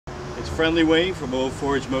Friendly Wayne from Old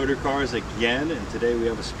Forge Motor Cars again, and today we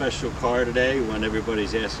have a special car today, one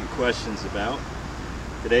everybody's asking questions about.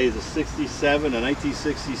 Today is a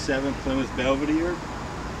 1967 Plymouth Belvedere.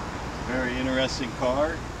 Very interesting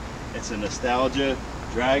car. It's a nostalgia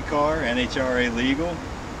drag car, NHRA legal.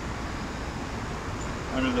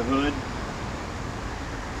 Under the hood,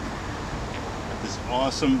 got this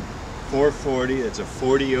awesome 440. It's a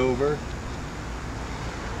 40 over.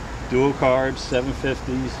 Dual carbs,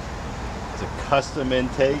 750s. It's a custom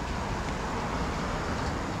intake.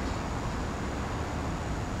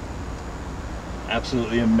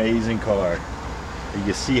 Absolutely amazing car. You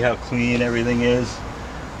can see how clean everything is.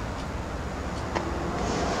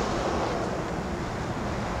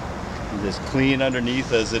 It's as clean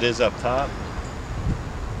underneath as it is up top.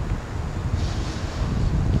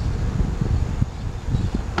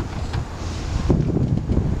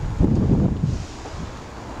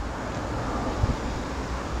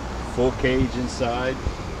 Full cage inside,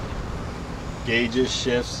 gauges,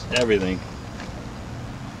 shifts, everything.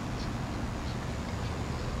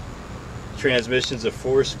 Transmission's a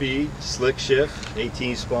 4-speed, slick shift,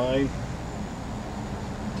 18 spline,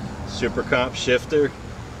 super comp shifter.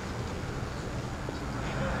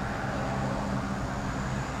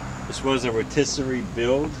 This was a rotisserie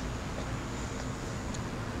build.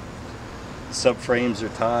 The subframes are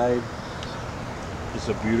tied. It's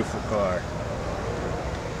a beautiful car.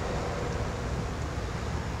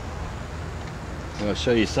 I'm going to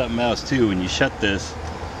show you something else too. When you shut this,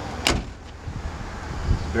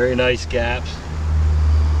 very nice gaps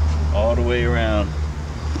all the way around.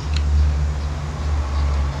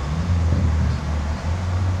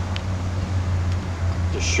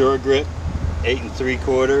 The Sure Grip 8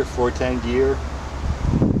 3/4 410 gear.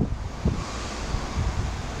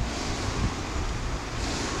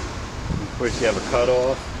 Of course you have a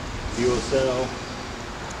cutoff, fuel cell.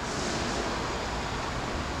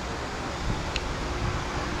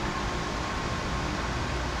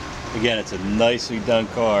 Again, it's a nicely done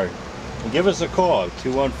car. And give us a call,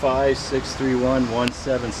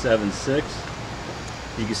 215-631-1776.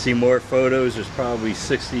 You can see more photos. There's probably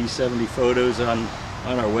 60, 70 photos on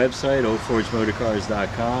our website,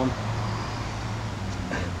 oldforgemotorcars.com.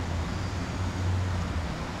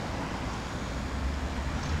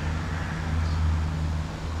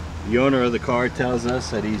 The owner of the car tells us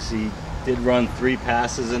that he did run 3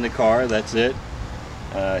 passes in the car, that's it.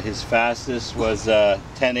 His fastest was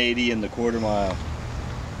 1080 in the quarter mile.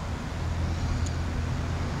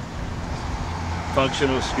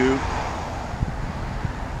 Functional scoop.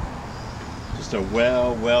 Just a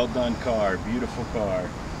well done car, beautiful car.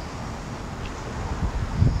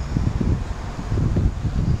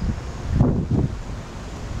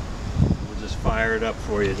 We'll just fire it up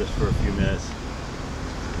for you just for a few minutes.